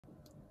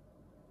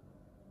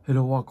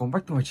Hello, welcome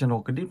back to my channel.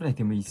 Cái clip này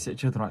thì mình sẽ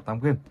chơi thể loại 8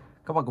 game.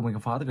 Các bạn cùng mình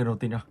khám phá từ cái đầu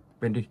tiên nha.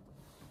 Bendy.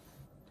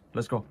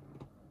 Let's go.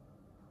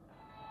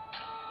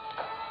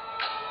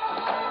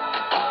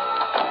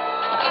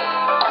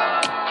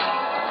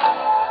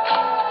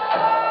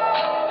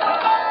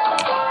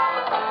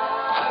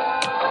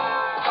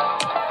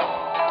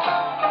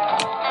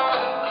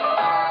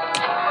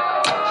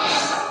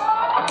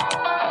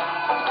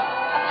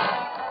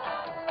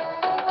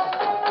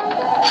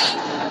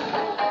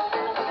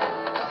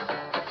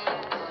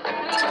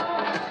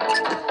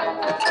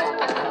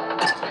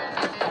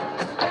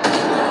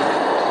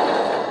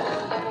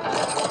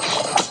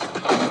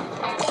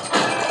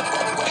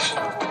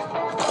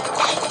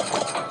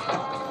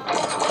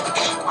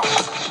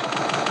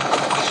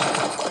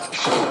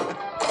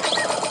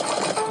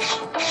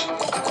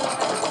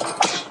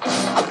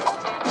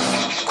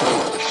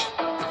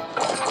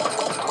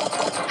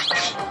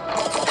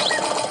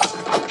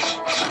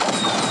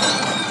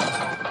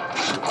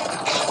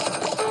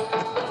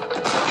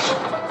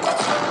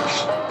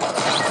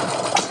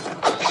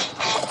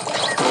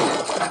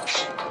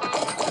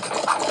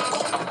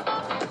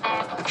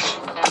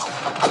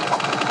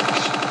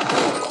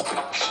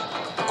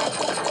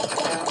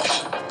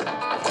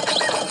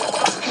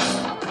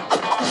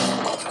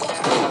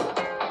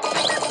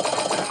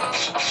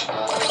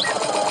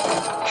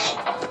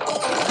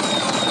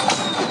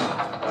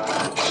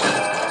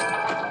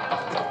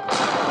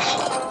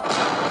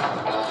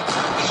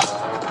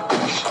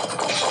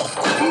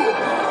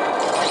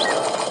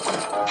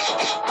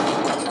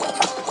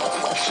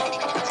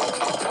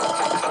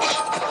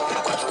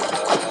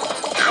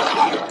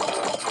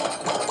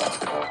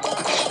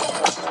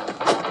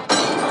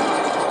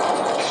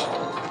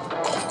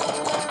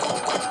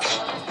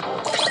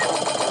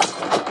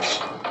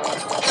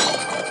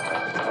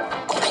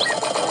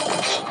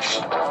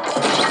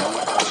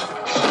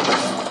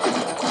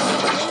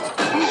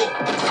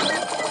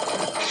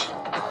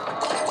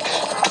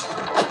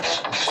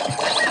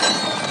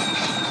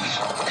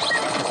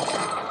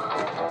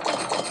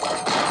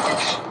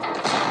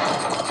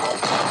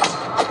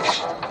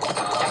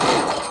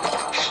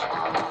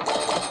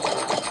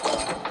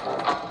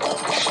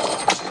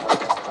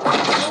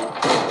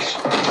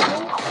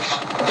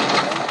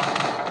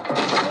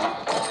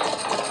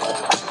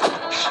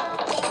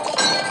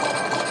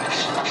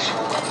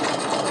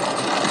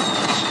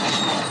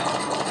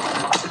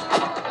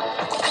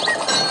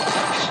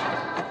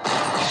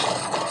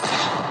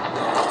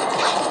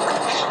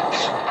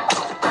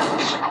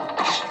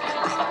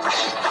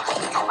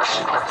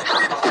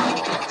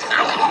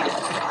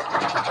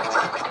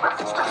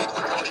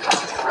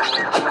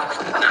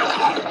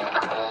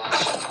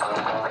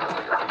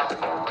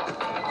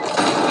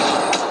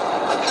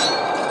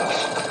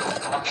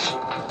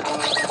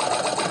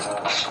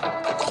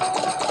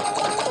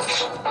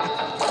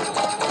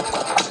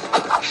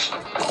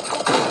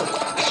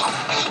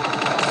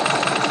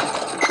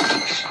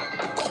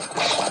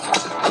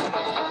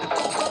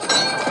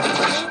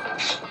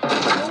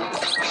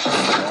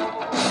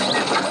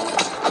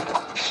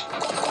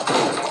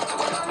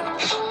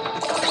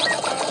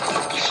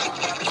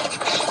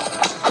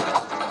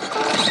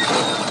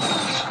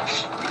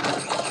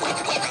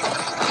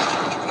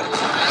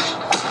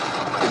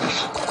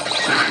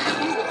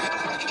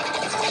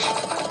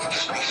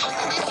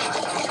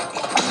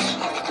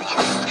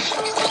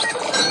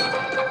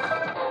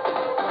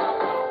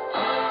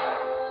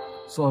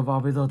 Rồi, và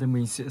bây giờ thì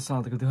mình sẽ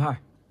sang tới cái thứ hai.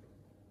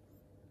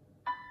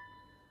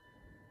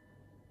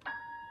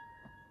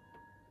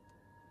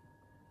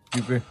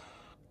 Okay,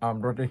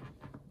 I'm ready.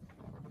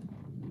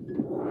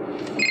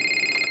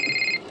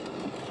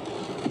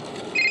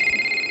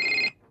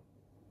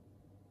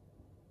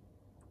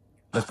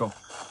 Let's go.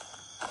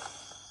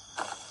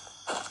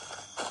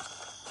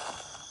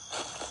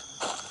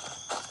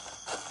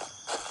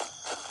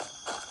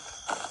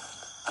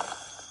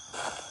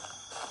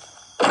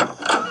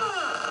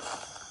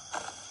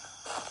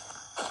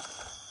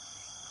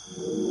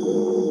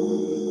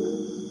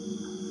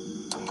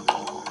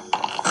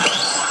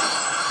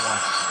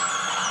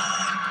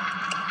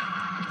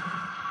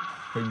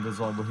 Hình vừa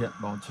rồi biểu hiện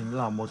đó chính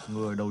là một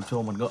người đầu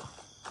trâu mặt ngựa,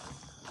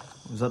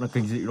 rất là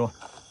kinh dị luôn.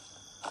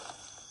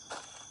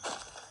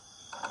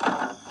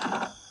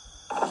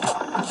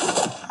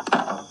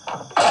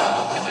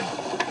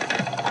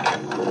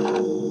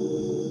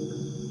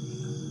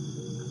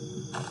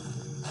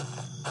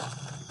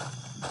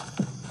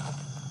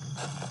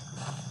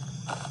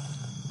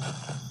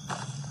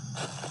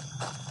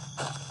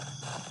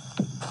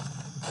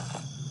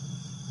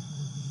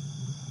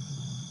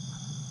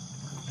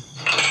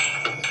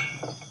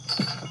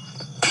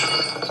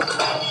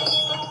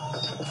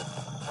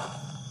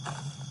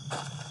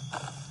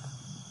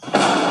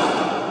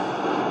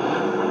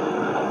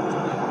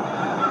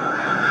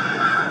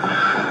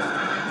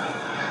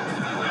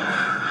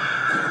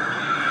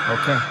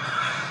 Okay.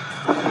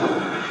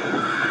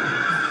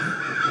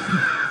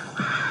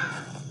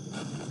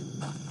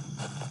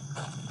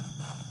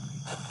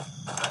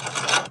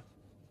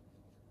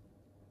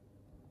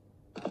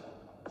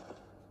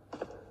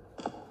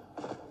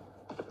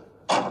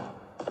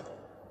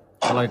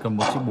 Slender cần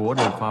một chiếc búa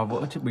để phá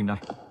vỡ chiếc bình này.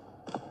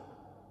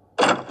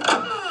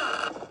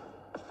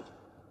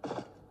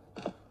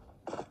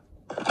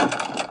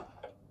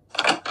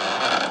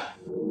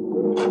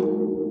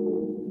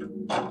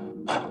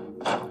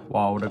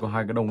 Wow, đây có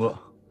 2 cái đầu ngựa.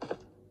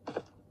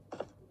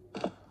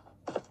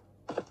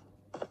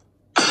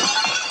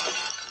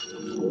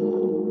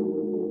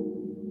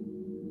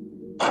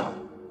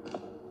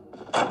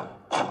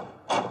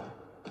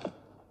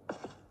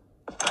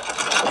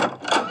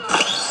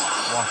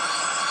 Wow.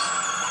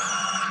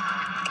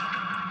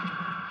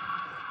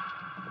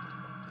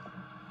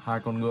 Hai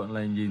con ngựa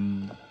này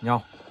nhìn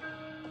nhau.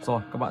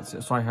 Rồi, các bạn sẽ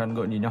xoay hai con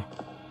ngựa nhìn nhau.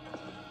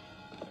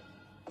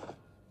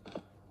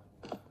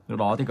 Từ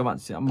đó thì các bạn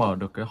sẽ mở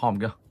được cái hòm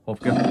kia, hộp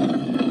kia.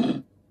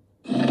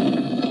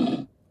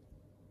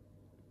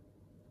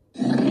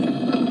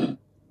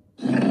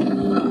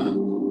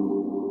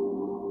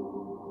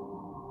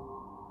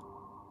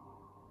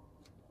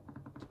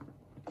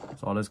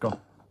 So let's go.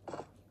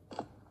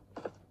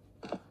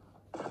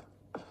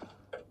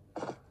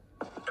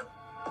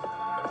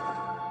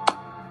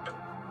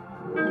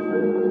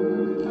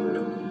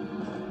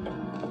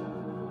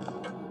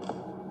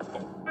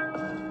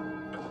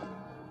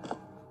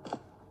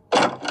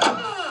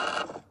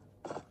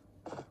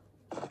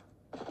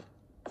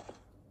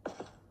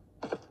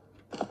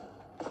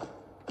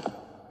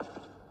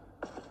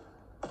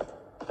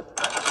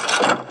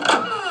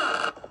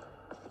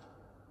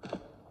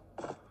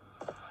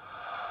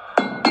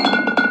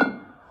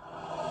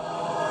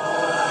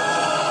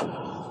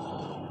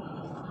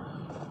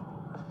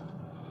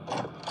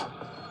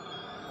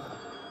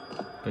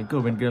 Cánh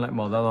cửa bên kia lại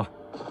mở ra rồi.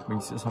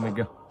 Mình sẽ sang bên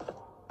kia.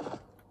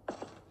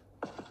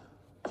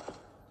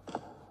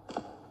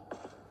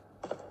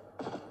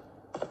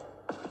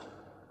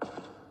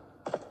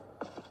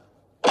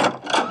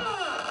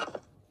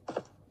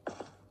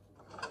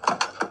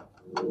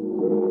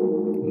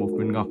 Một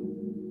viên ngọc.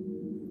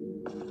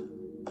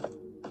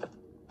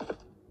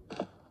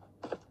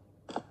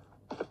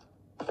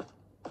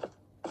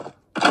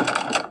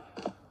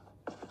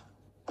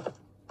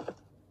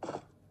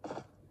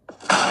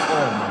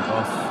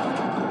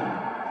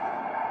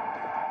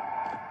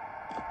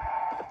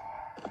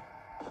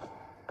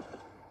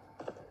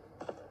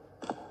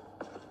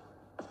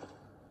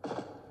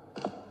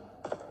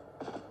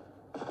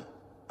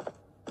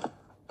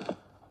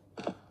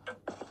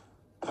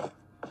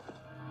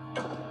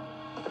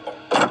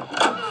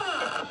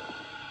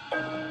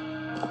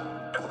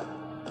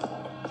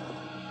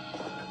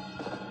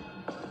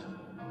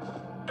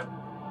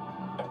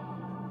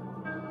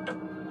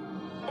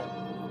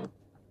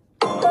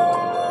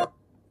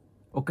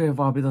 Ok,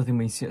 và bây giờ thì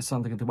mình sẽ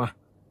sang cái thứ ba,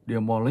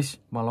 Demolish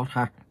Malot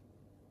 2.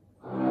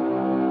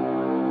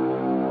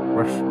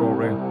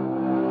 Restore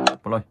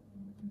play.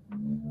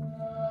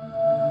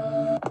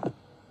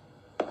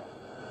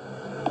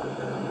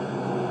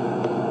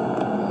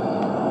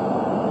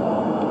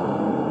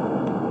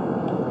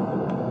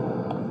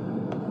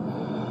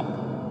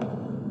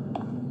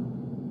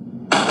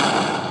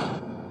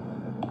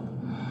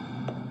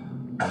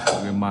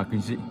 Game ma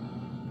kinh dị.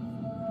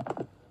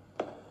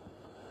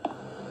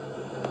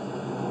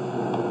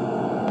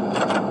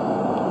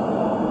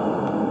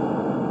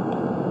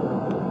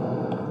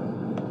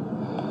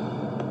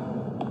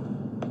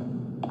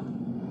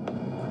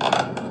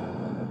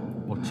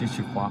 Chiếc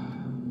chìa khóa.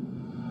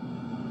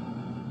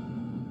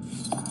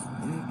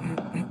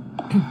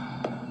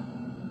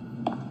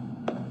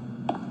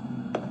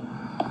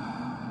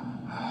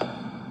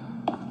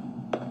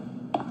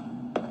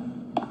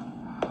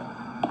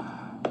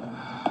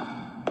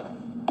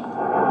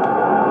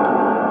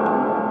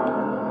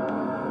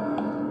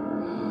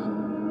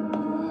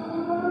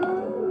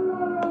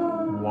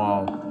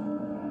 Wow.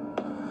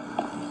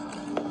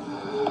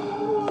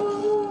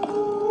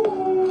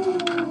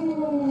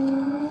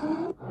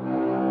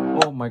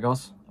 Oh my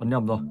gosh, ấn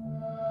nhầm rồi.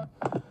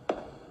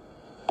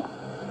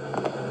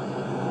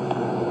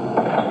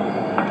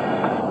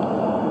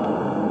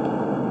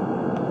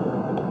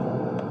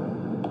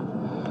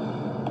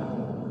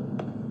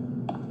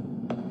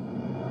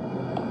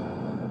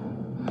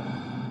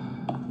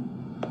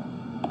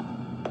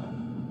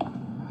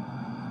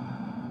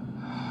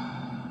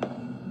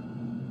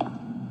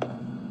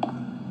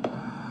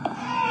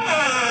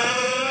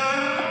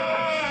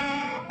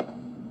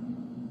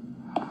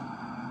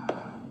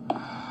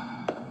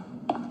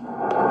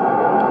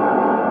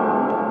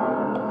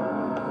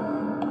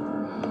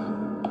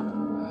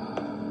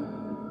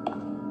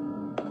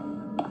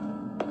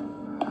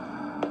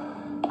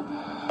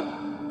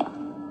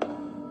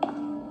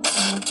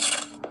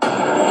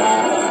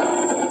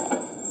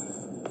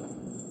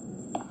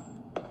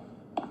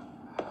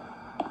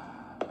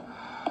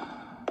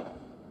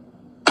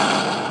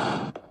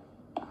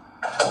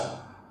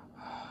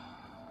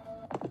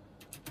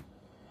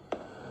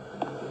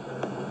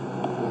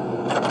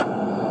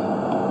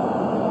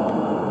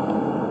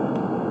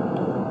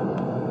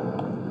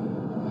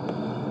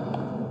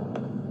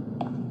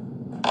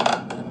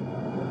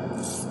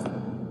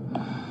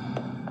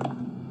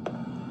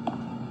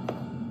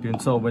 Tiến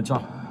sâu bên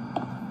trong.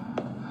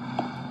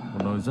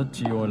 Nó rất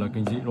chi là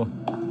kinh dị luôn.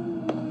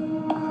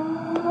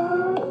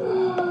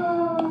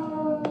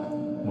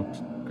 Một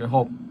cái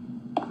hộp.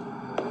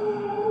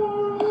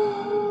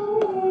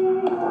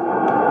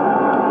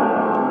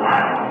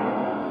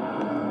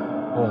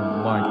 Oh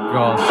my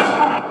god.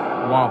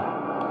 Wow.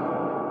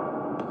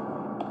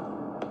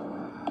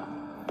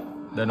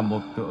 Đây là một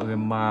tựa game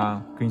ma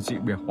kinh dị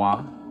bẻ khóa.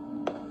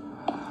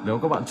 Nếu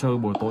các bạn chơi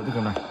buổi tối tựa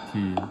game này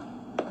thì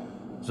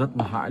rất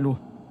là hãi luôn.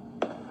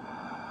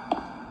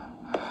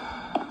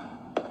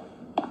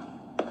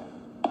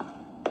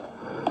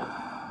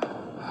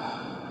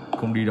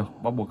 Không đi đâu,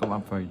 bắt buộc các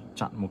bạn phải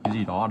chặn một cái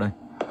gì đó ở đây.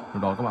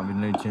 Lúc đó các bạn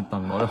mới lên trên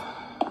tầng đó được.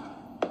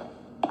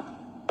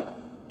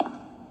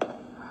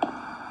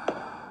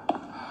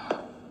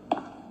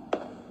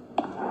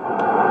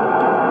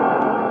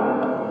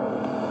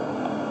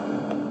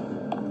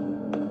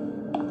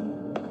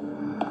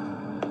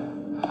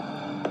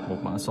 Một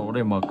mã số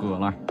để mở cửa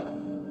này,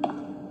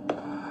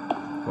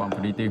 các bạn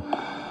phải đi tìm.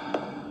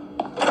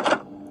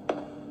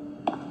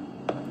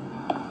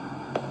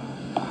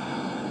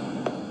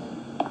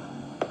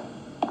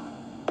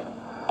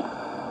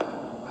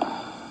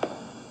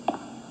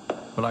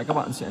 Còn lại các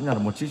bạn sẽ nhận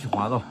được một chiếc chìa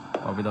khóa rồi.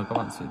 Và bây giờ các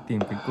bạn sẽ tìm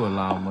cái cửa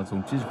nào mà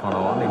dùng chiếc chìa khóa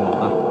đó để mở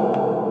ra.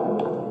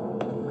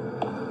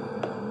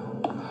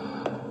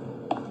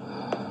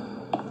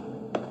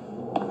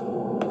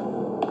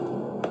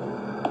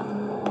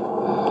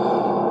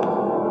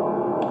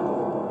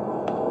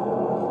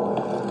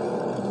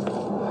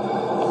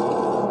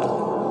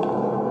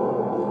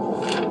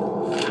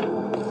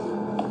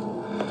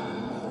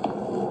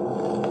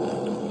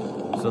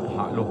 Rất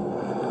hại luôn.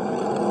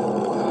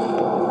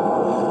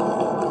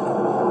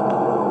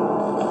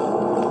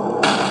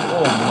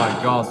 Oh my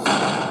god.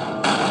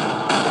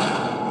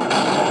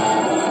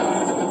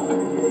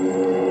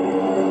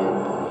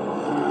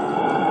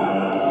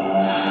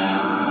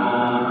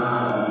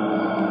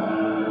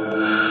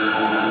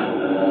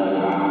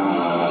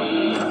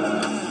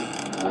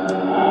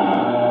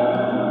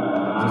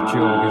 Rất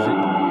chill cái gì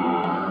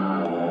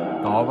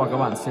đó, và các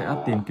bạn sẽ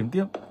tìm kiếm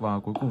tiếp và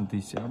cuối cùng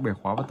thì sẽ bẻ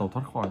khóa và tẩu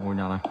thoát khỏi ngôi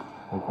nhà này,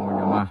 của ngôi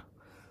nhà ma.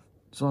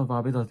 Rồi,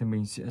 và bây giờ thì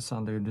mình sẽ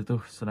sang tới thứ tư,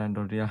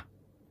 Slendrina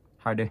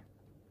 2D.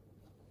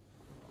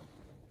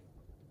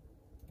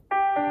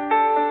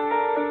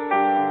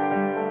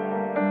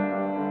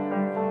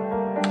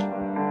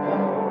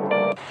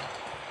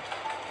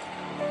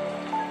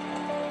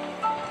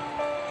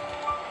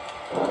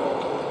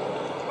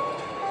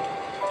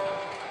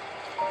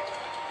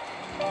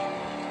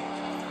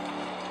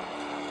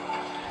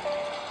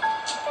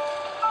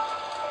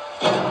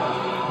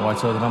 Ngoài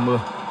trời thì đang mưa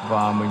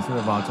và mình sẽ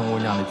phải vào trong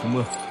ngôi nhà để trú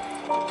mưa.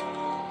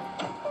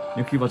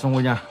 Nhưng khi vào trong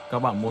ngôi nhà, các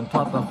bạn muốn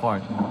thoát ra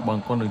khỏi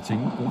bằng con đường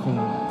chính cũng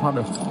không thoát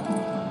được.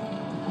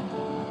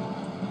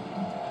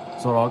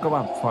 Do đó các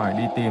bạn phải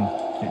đi tìm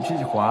những chiếc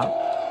chìa khóa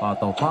và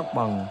tẩu thoát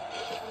bằng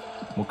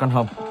một căn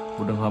hầm,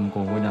 một đường hầm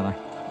của ngôi nhà này.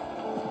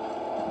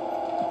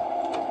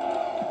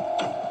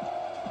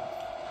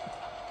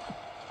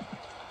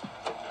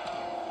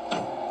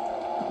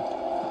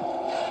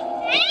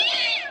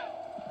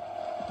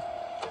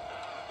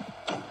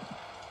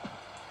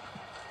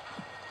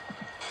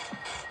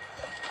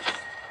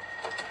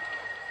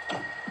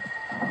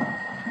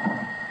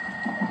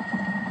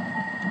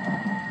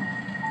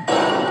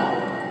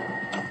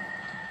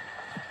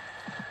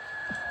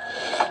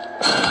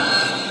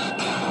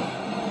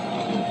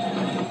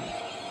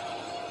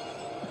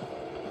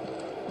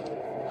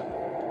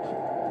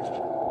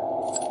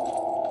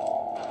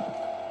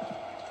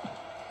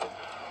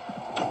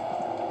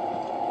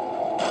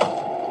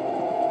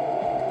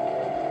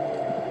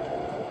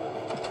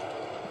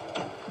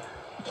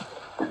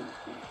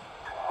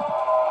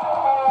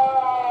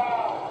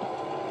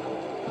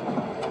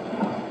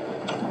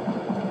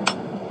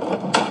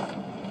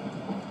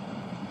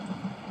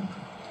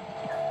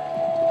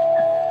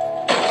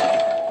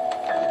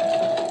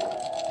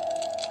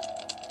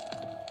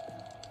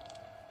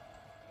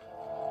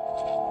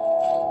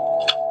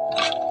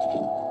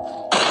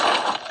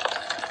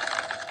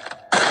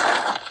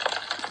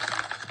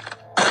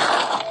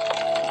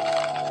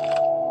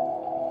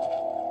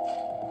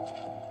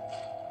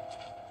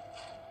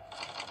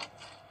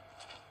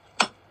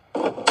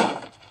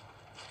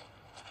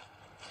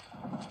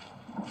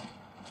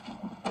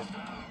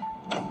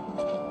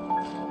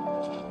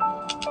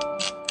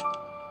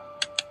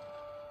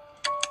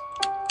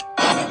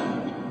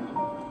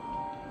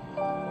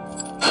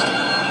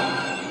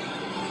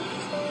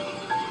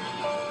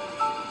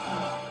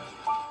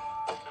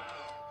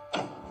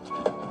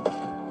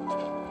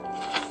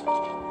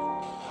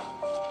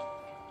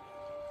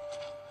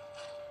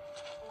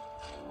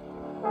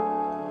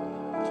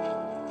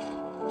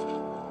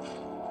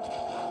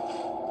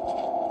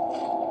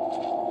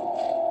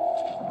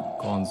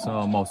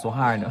 Còn màu số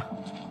 2 nữa.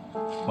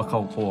 Mật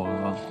khẩu của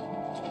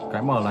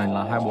cái mở này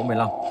là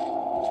 2415.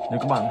 Nhưng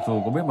các bạn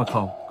dù có biết mật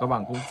khẩu, các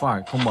bạn cũng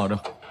phải không mở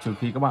được, trừ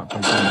khi các bạn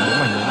phải dùng những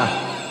mảnh giấy này.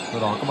 Từ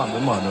đó các bạn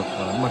mới mở được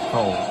mật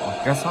khẩu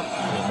ở két sắt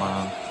của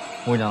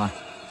ngôi nhà này.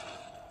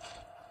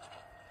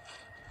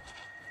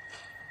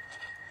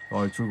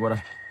 Rồi chui qua đây.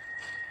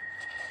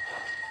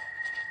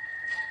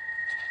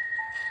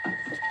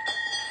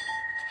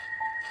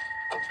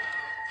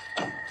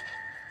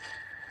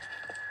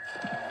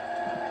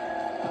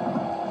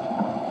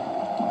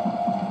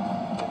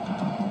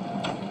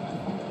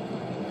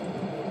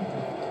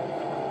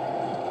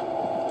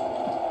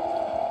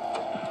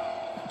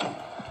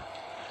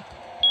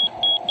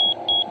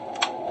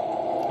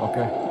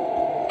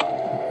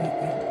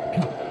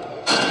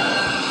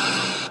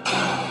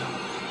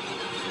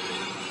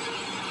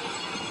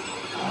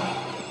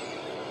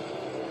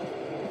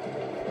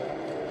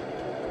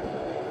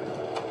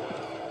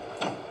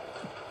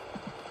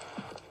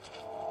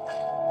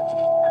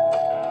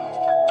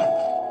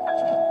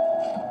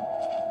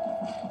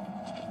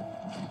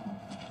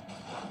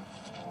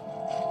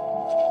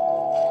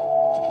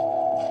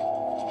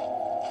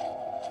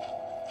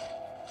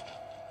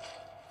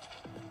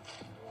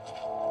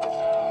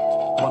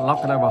 lắp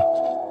cái này vào.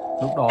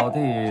 Lúc đó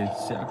thì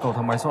sẽ cầu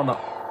thang máy xuất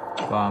động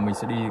và mình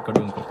sẽ đi cái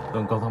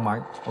đường cầu thang máy.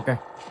 Ok.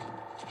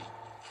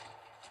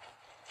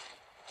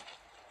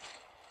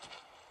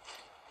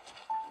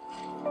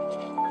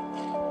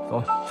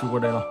 Rồi, chui qua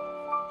đây nào.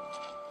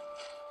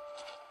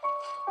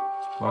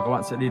 Và các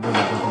bạn sẽ đi đường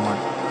cầu thang máy.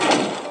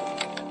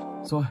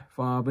 Rồi,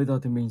 và bây giờ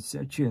thì mình sẽ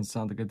chuyển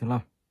sang tới cái thứ 5.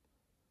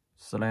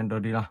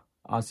 Slender đi nào,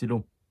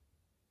 Asylum.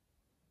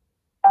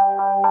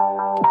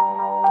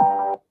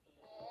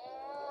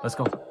 Let's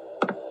go.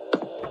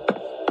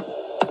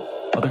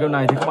 Ở tựa game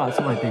này thì các bạn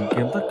sẽ phải tìm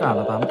kiếm tất cả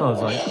là 8 tờ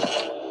giấy.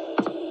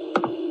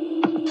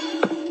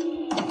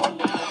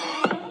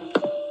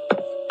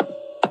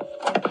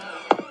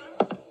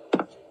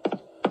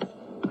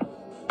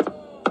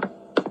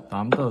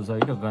 Tờ giấy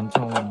được gắn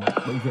trong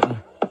bệnh viện này.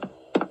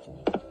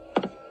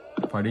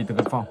 Phải đi từng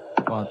căn phòng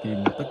và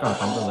tìm tất cả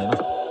 8 tờ giấy này.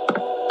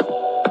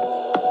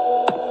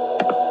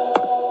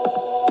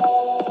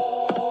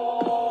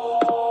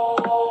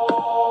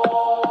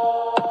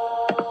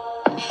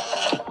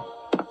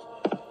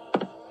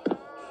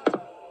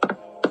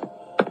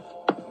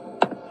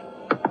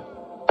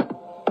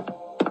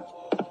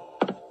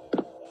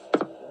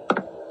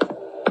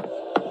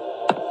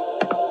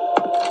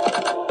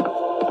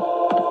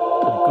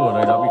 Cửa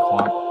này đã bị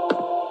khóa.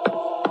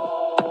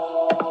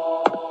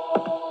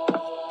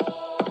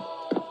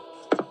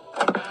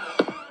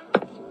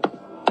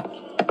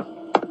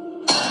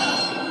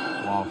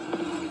 Wow.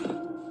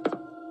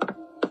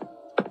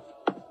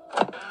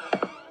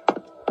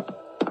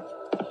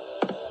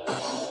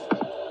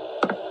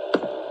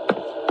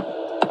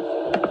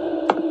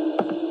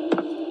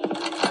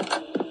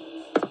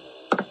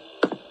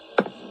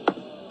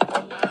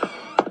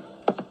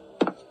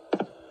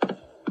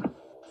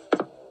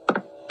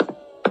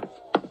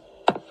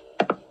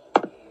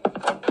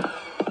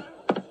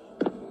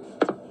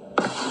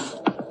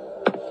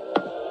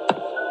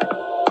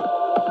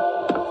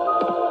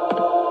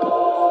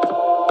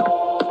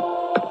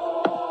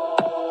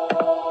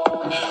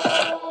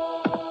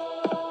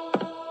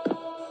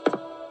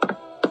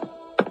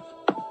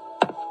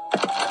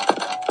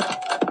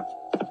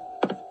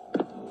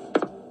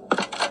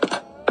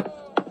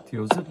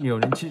 Thiếu rất nhiều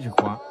những chiếc chìa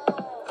khóa.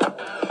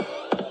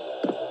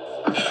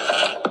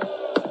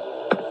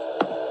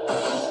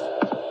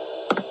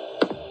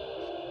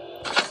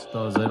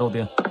 Tờ giấy đầu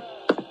tiên.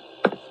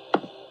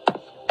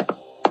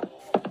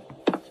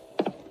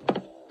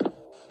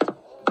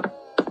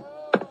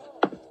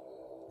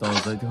 Tờ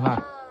giấy thứ 2.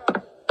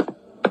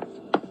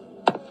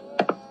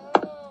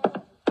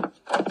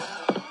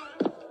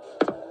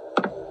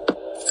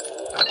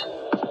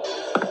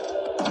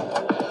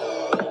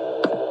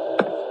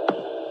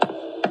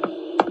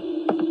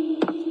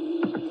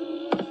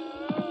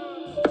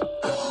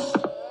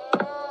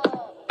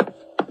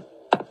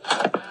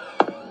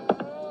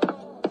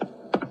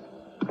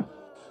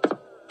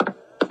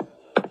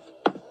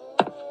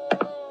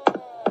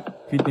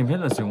 Khi tìm hết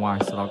là phía ngoài,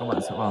 sau đó các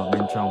bạn sẽ vào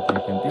bên trong tìm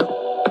kiếm tiếp.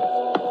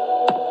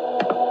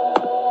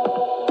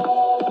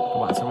 Các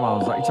bạn sẽ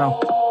vào dãy trong.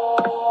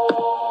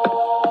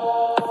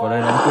 Và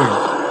đây là quỷ,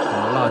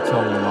 đó là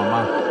chồng của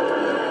ma.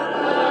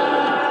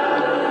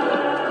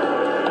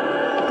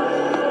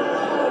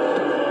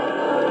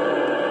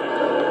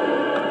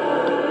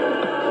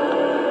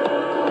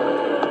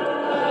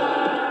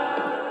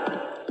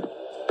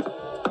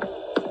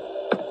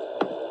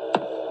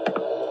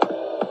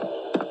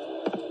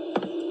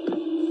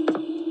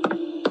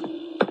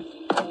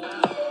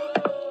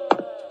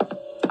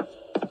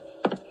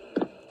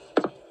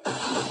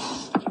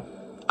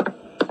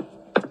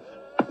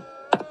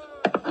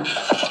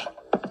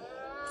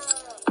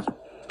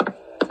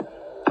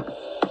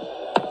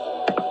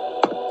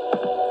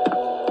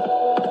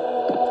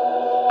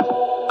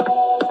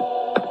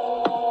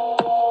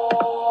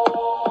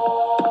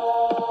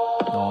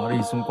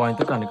 Xung quanh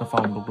tất cả những căn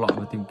phòng lục lọi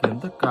và tìm kiếm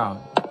tất cả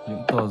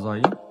những tờ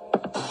giấy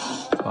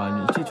và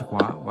những chiếc chìa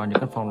khóa, và những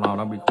căn phòng nào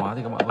đang bị khóa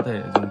thì các bạn có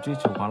thể dùng chiếc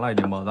chìa khóa này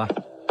để mở ra.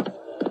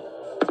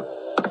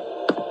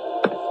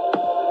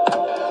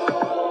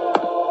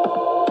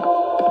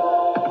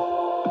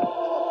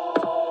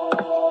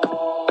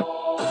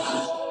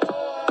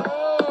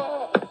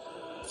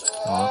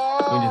 Đó,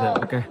 cứ như thế.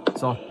 Ok,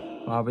 rồi.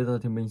 Và bây giờ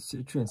thì mình sẽ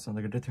chuyển sang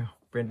cái tiếp theo,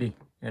 Bendy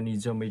and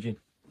Ninja Magic.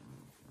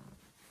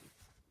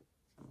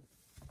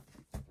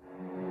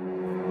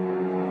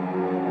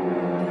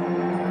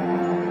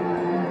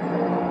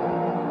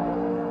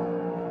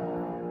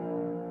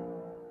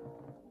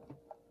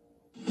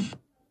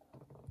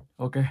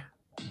 Okay,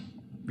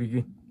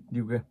 begin,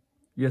 new game.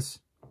 Yes.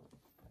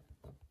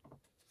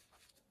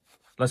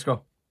 Let's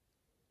go.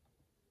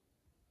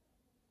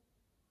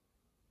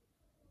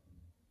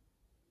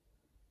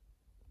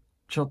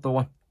 Chapter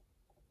 1.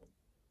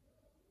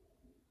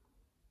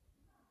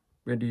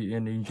 Bendy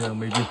and Ninja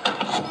Magic.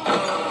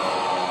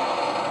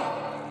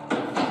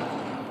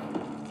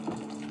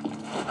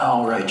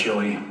 All right,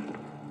 Joey.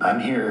 I'm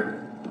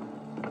here.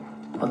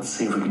 Let's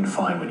see if we can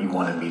find what you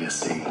wanted me to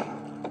see.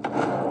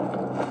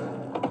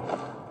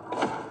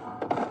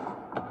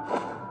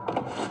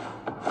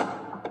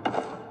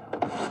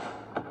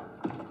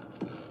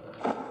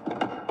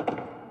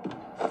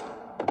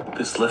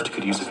 lift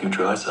could use a few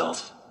dry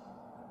cells.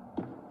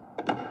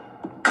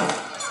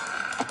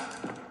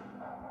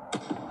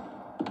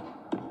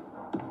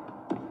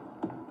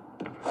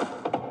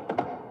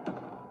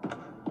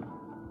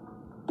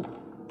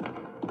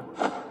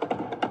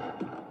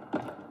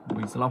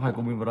 Mình sẽ lắp hai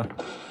con pin vào đây.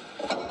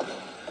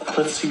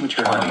 Let's see what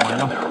you're hiding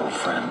down there, old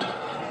friend.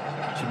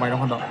 Chiếc máy nó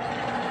hoạt động.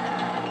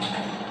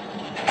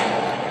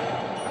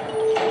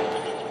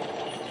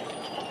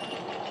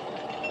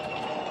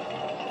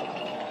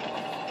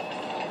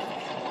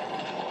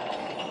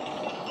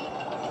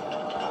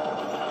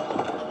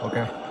 Ok.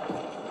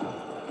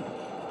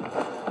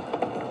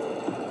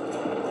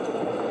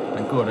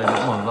 Cánh cửa đây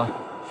nó mở ra.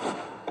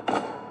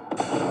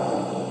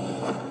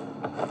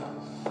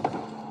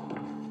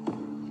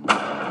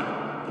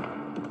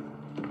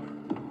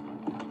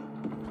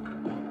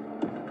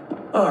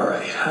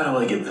 Alright, how do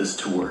I get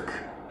this to work?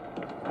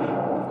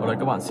 Ở đây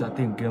các bạn sẽ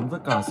tìm kiếm tất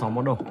cả 6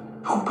 món đồ.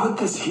 Who put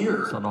this here?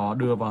 Sau đó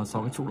đưa vào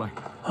 6 cái trụ này.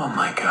 Oh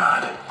my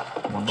god.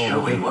 Món đồ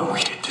đầu Joey, tiên. what were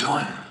you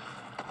doing?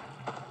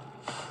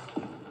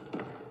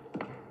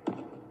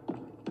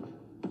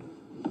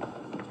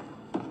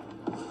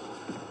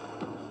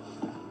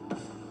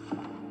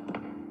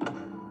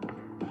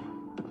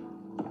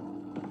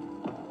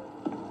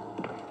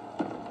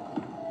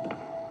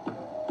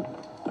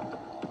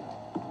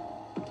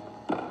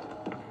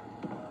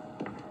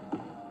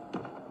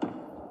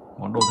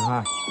 Món đồ thứ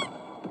hai.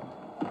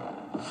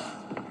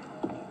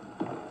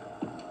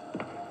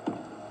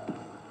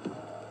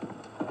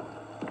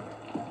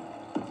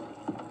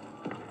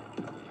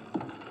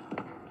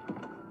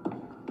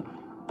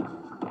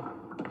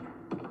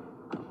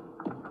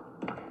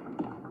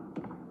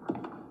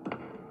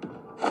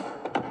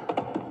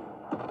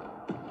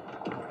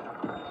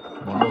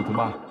 Món đồ thứ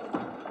ba.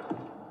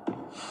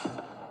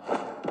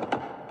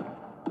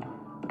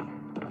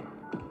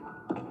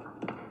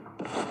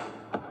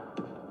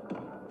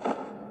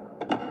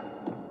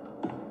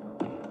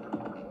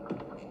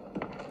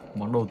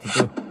 Món đồ thứ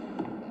tư.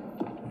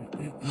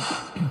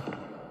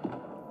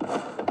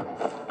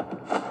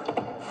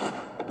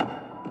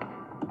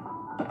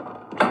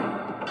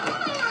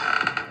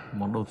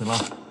 Món đồ thứ năm.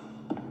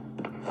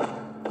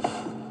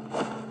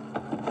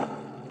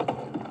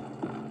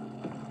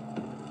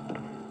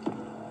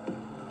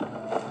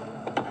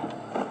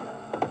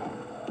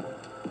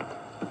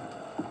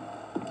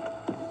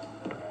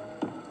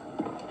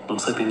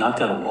 Looks like they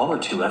knocked out a wall or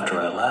two after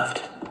I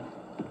left.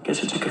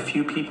 Guess it took a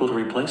few people to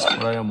replace me.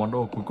 Đây là món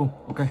đồ cuối cùng.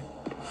 Ok.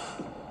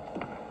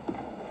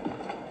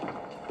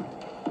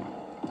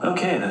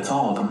 Okay, that's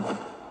all of them.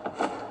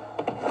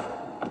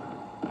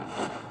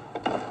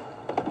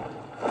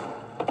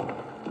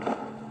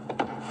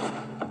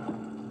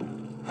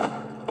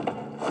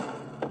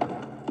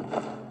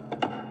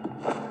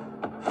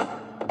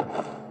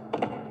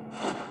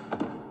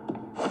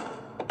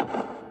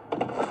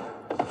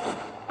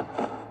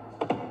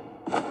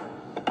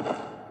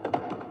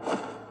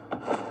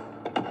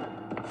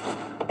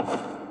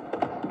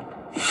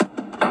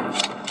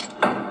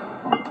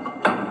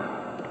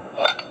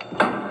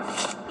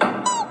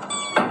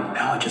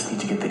 Now I just need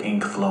to get the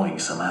ink flowing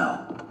somehow.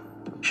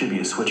 Should be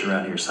a switch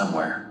around here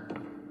somewhere.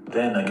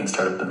 Then I can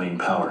start up the main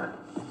power.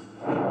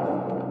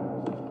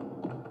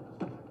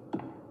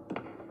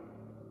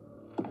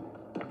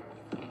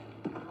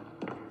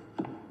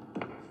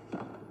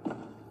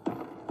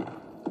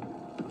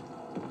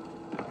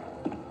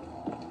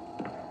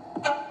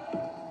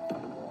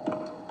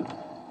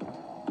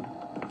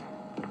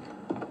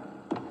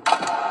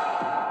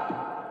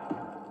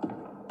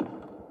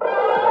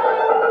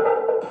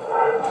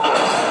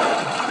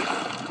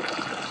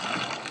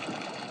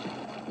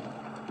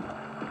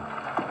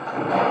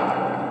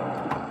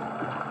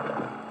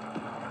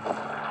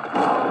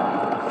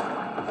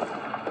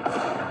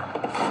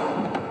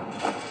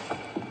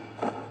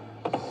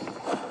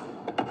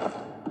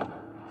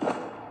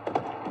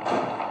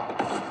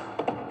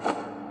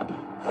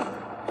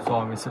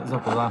 Rồi mình sẽ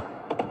dập nó ra.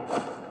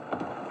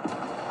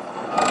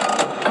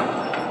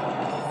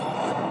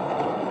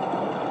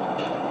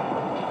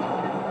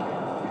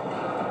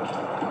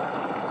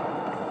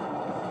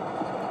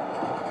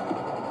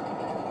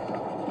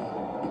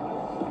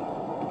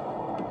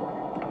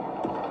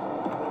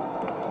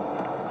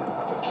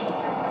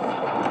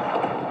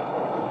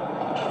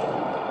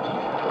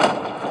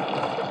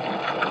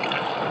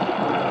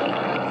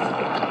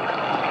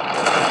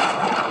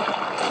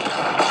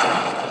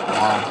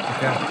 Wow,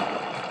 ok.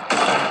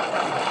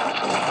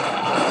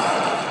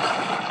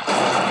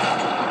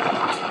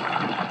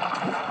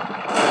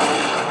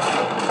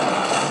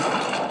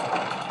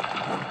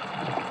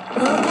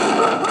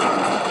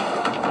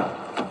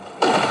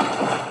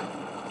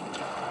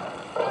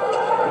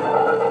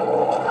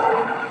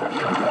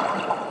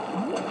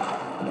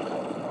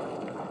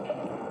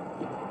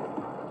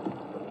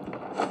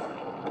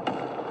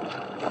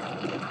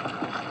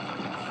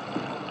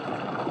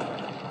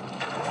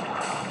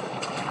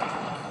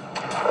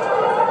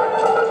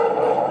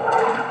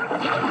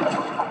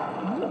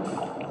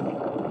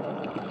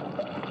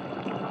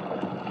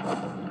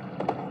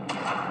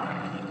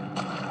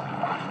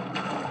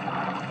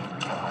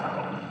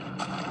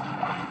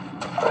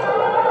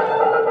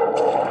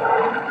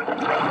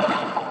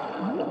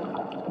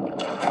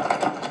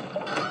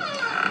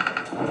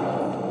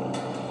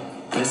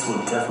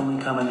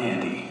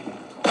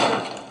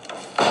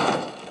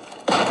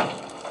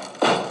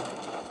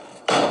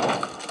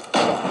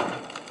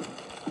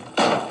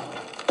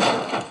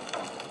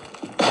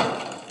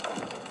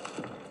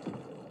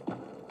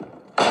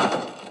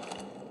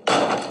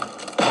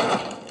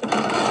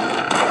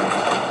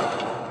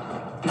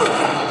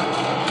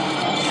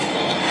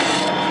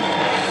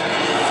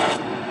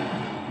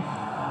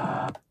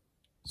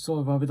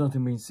 Rồi và bây giờ thì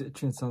mình sẽ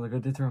chuyển sang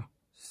cái tiếp theo.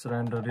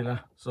 Slender đi là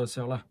rồi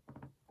Cellar.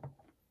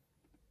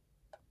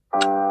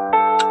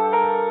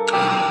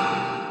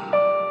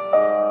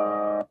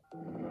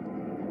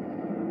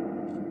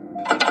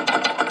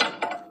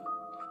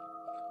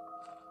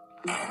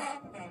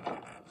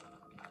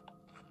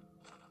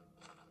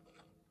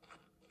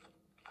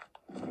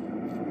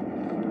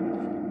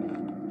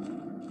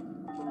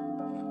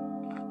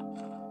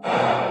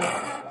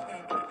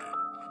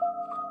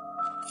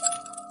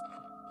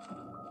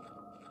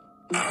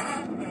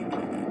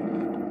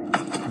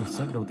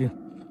 Sách đầu tiên.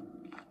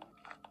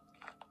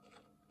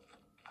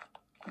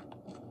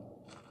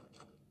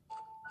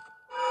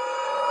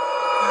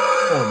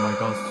 Oh my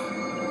god.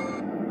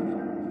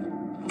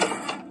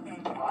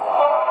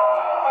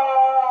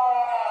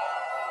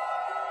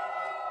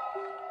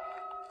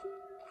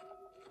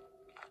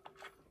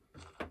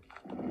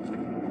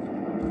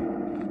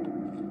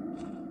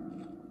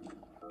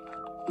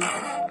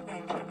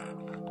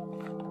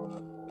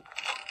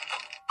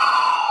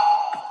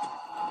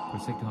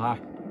 Quyển sách thứ hai.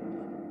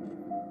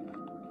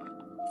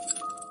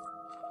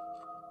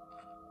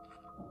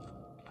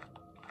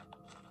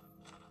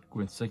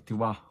 Quyển sách thứ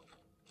ba.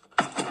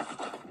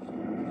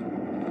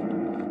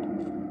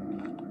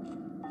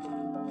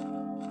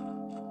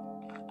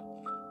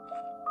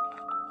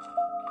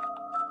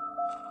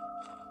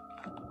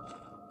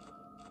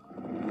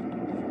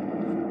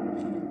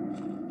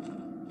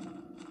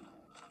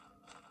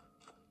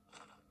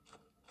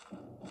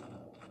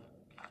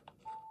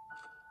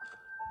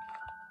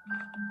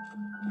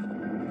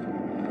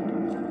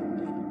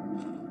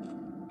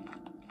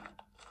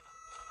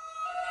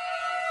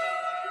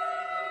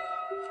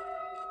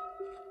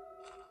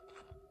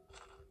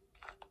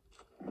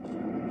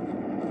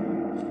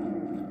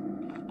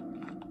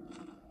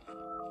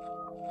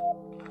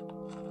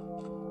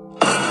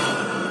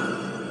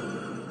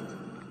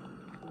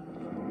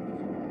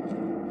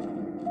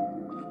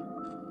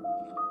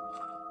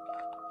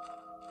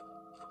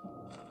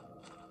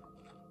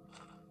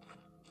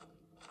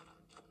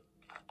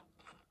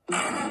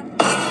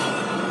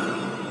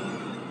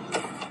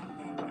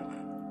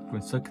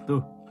 Quyển sách thứ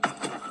tư.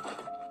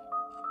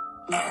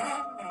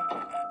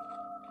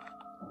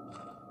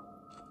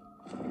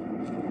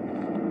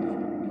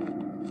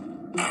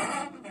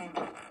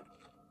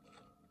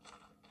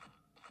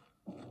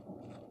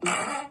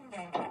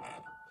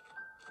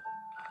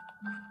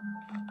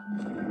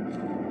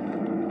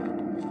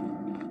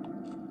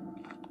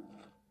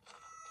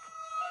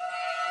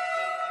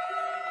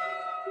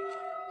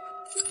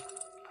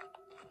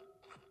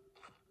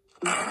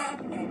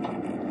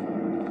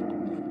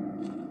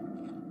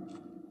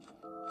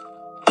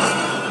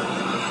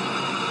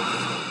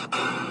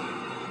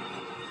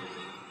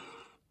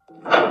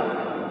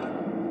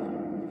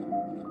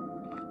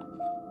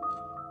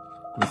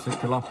 Quyển sách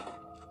thứ 5.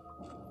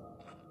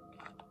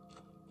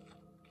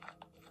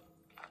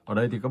 Ở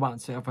đây thì các bạn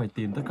sẽ phải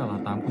tìm tất cả là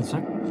 8 quyển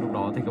sách. Lúc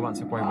đó thì các bạn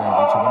sẽ quay về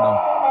vị trí ban đầu,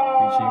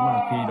 vị trí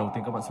mà khi đầu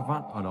tiên các bạn xuất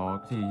phát. Ở đó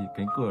thì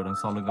cánh cửa đằng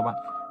sau lưng các bạn,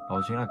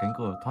 đó chính là cánh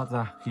cửa thoát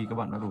ra khi các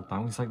bạn đã đủ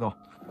 8 quyển sách rồi.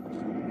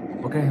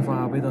 Ok,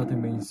 và bây giờ thì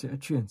mình sẽ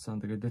chuyển sang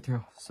tới cái tiếp theo,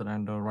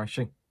 Slender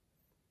Rising.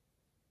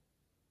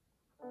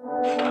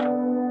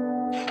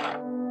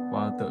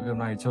 Và tựa game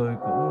này chơi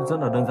cũng rất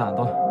là đơn giản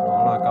thôi.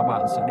 Đó là các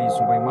bạn sẽ đi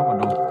xung quanh map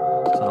bản đồ,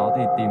 sau đó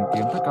thì tìm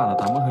kiếm tất cả là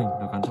 8 bức hình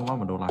được gắn trong map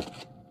bản đồ này.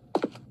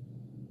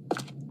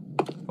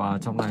 Và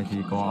trong này thì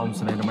có ông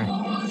Slenderman.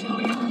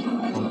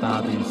 Ông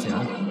ta thì sẽ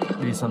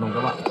đi săn lùng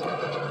các bạn.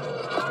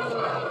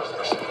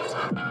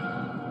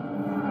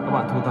 Các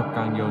bạn thu thập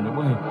càng nhiều những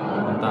bức hình,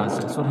 ông ta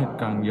sẽ xuất hiện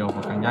càng nhiều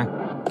và càng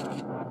nhanh.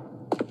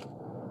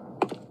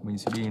 Mình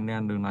sẽ đi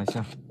lên đường này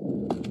xem.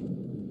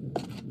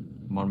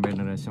 Một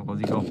bên này xem có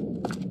gì không.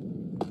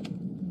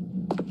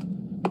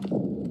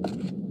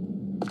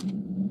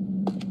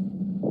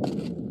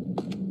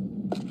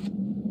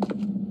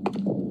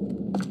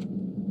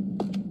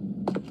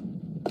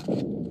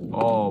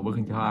 Ồ, bức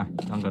hình thứ hai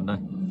đang gần đây.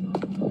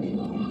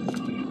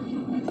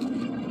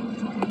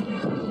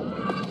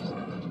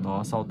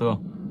 Đó, sau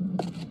tường.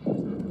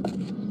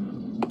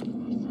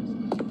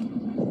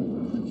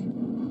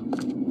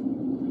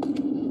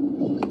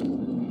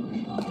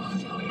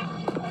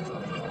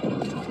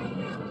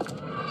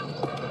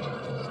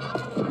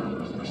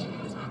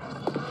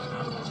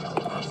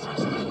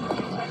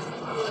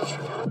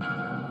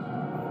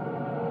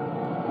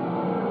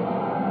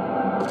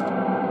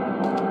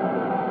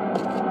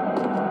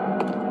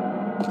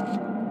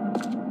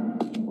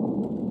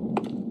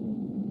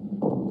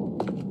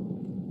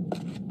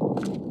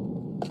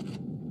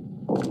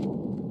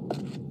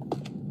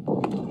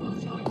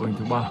 Hình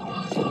thứ ba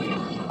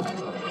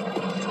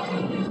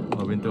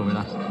ở bên tường bên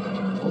này. Oh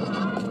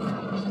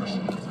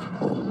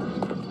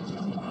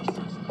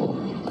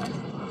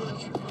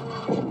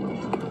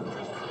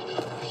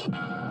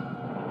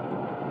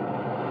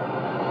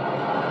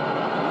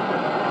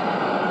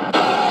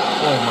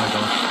my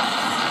god,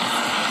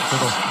 chết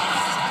rồi,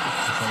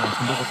 sau này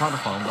không biết có thoát được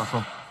khỏi ông ta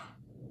không.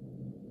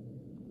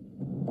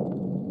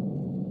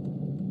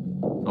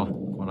 Rồi,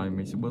 còn này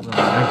mình sẽ bước ra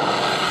đây.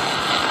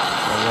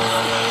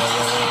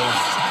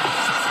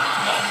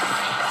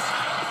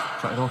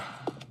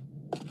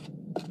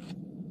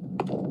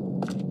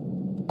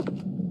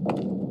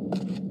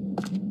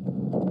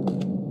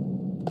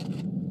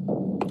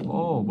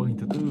 Ồ, bức hình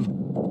thứ 4,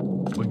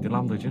 bức hình thứ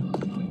 5 rồi chứ.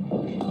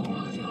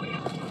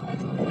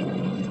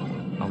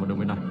 Vào một đường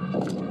bên này.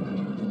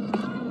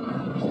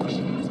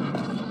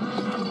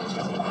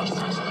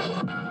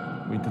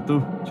 Bức hình thứ 4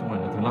 chứ không phải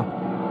là thứ 5.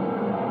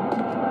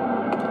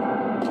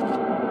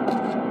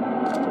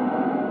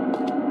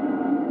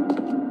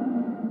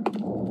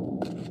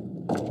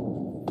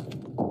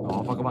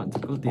 Đó, và các bạn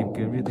cứ tìm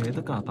kiếm như thế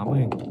tất cả 8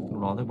 hình.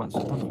 Lúc đó thì bạn sẽ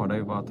thoát khỏi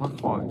đây và thoát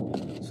khỏi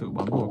sự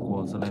bám đuổi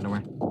của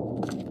Slenderman.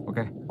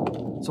 Ok,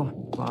 rồi,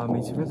 và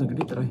mình xin phép dừng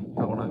clip tại đây.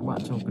 Hẹn gặp lại các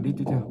bạn trong clip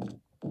tiếp theo.